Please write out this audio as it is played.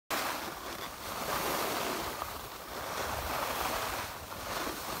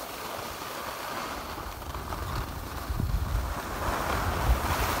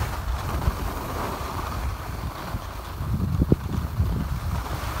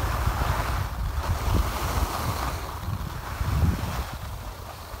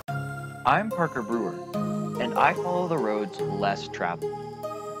I'm Parker Brewer, and I follow the roads less traveled.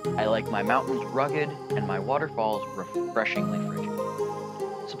 I like my mountains rugged and my waterfalls refreshingly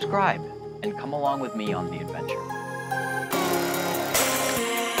frigid. Subscribe and come along with me on the adventure.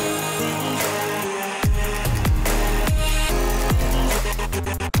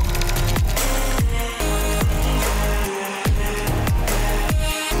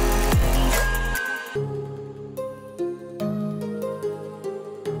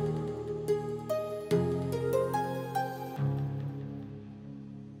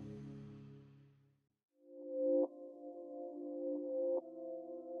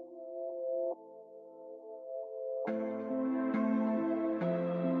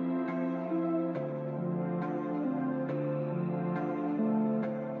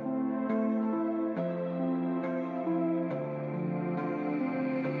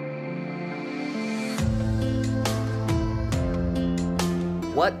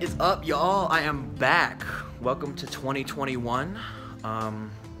 What is up, y'all? I am back. Welcome to 2021.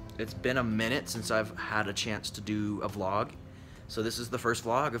 It's been a minute since I've had a chance to do a vlog. So this is the first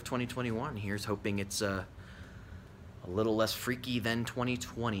vlog of 2021. Here's hoping it's a little less freaky than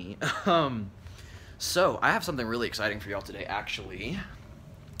 2020. So I have something really exciting for y'all today, actually.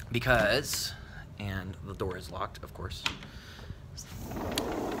 Because, and the door is locked, of course.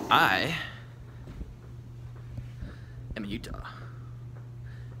 I am in Utah.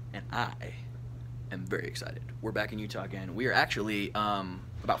 And I am very excited. We're back in Utah again. We are actually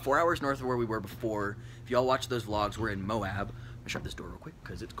about 4 hours north of where we were before. If y'all watch those vlogs, we're in Moab. I'm gonna shut this door real quick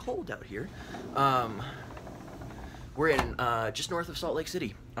because it's cold out here. We're in just north of Salt Lake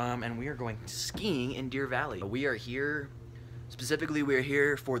City, and we are going skiing in Deer Valley. We are here, specifically we are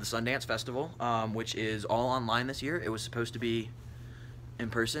here for the Sundance Festival, which is all online this year. It was supposed to be in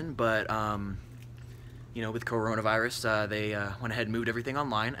person, but you know, with coronavirus, they went ahead and moved everything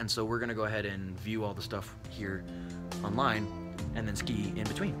online, and so we're gonna go ahead and view all the stuff here online and then ski in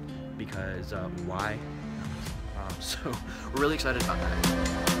between, because why not? So we're really excited about that.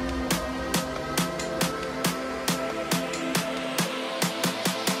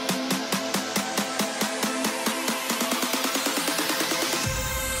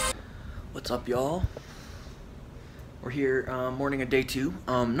 What's up, y'all? We're here, morning of day 2.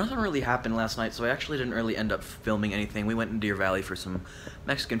 Nothing really happened last night, so I actually didn't really end up filming anything. We went in Deer Valley for some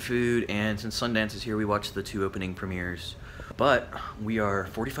Mexican food, and since Sundance is here, we watched the 2 opening premieres. But we are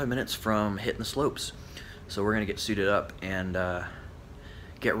 45 minutes from hitting the slopes, so we're gonna get suited up and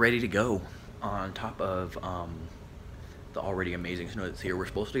get ready to go on top of the already amazing snow that's here. We're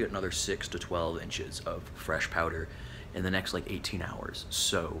supposed to get another 6 to 12 inches of fresh powder in the next like 18 hours.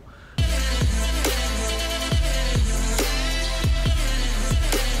 So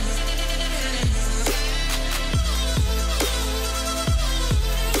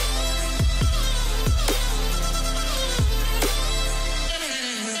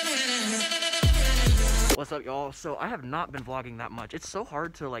what's up, y'all? So I have not been vlogging that much. It's so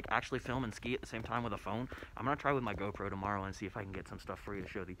hard to like actually film and ski at the same time with a phone. I'm gonna try with my GoPro tomorrow and see if I can get some stuff for you to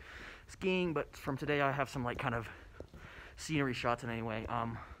show the skiing, but from today I have some like kind of scenery shots. And anyway,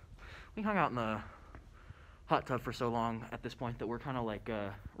 we hung out in the hot tub for so long at this point that we're kind of like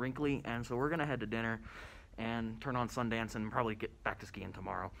wrinkly, and so we're gonna head to dinner and turn on Sundance and probably get back to skiing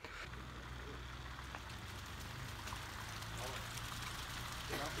tomorrow.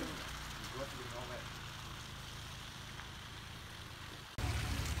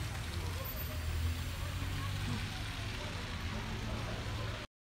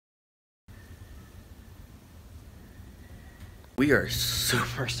 We are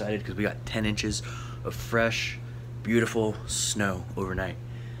super excited because we got 10 inches of fresh, beautiful snow overnight,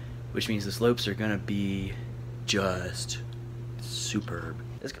 which means the slopes are gonna be just superb.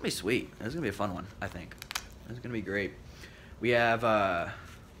 It's gonna be sweet. It's gonna be a fun one, I think. It's gonna be great. We have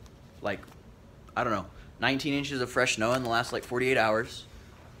like, I don't know, 19 inches of fresh snow in the last like 48 hours.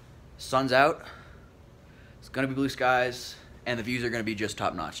 Sun's out. It's gonna be blue skies, and the views are gonna be just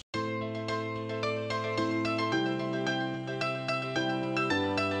top notch.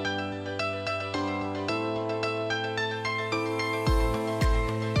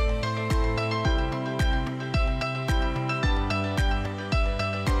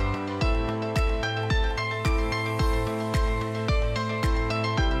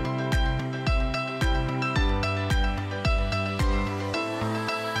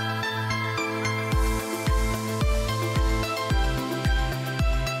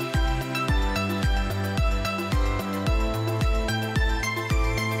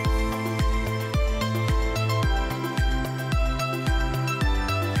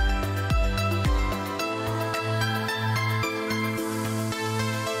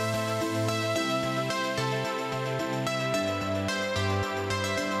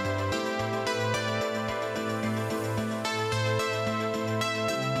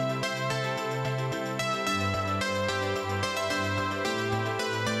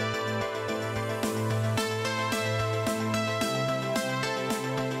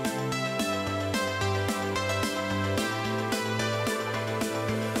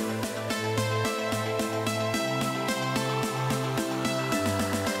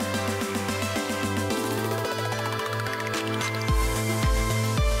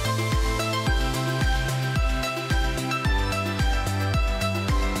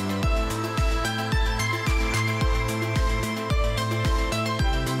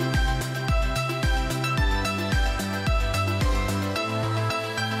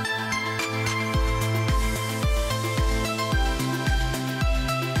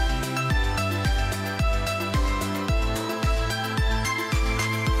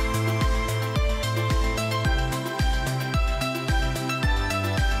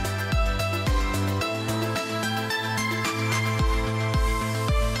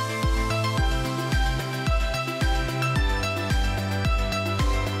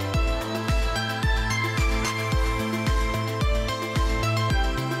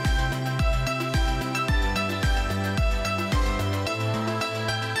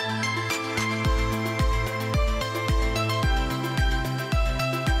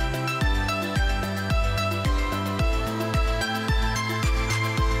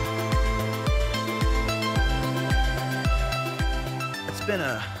 been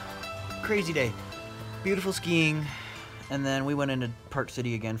a crazy day. Beautiful skiing, and then we went into Park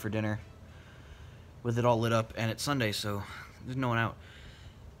City again for dinner with it all lit up, and it's Sunday, so there's no one out.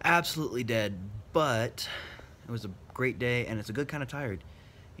 Absolutely dead, but it was a great day, and it's a good kind of tired,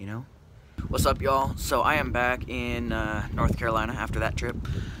 you know? What's up, y'all? So I am back in North Carolina after that trip.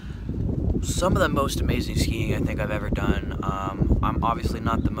 Some of the most amazing skiing I think I've ever done. I'm obviously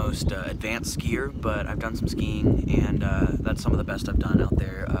not the most advanced skier, but I've done some skiing, and that's some of the best I've done out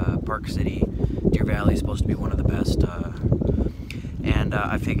there. Park City, Deer Valley is supposed to be one of the best. And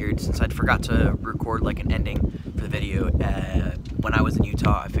I figured, since I'd forgot to record like an ending for the video when I was in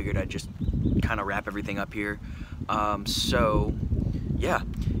Utah, I figured I'd just kind of wrap everything up here. So yeah,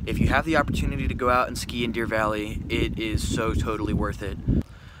 if you have the opportunity to go out and ski in Deer Valley, it is so totally worth it.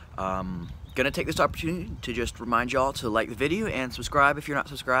 Gonna take this opportunity to just remind y'all to like the video and subscribe if you're not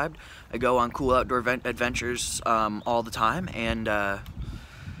subscribed. I go on cool outdoor adventures all the time, and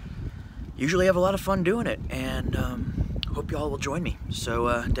usually have a lot of fun doing it, and hope y'all will join me.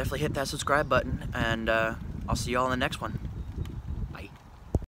 So definitely hit that subscribe button, and I'll see y'all in the next one.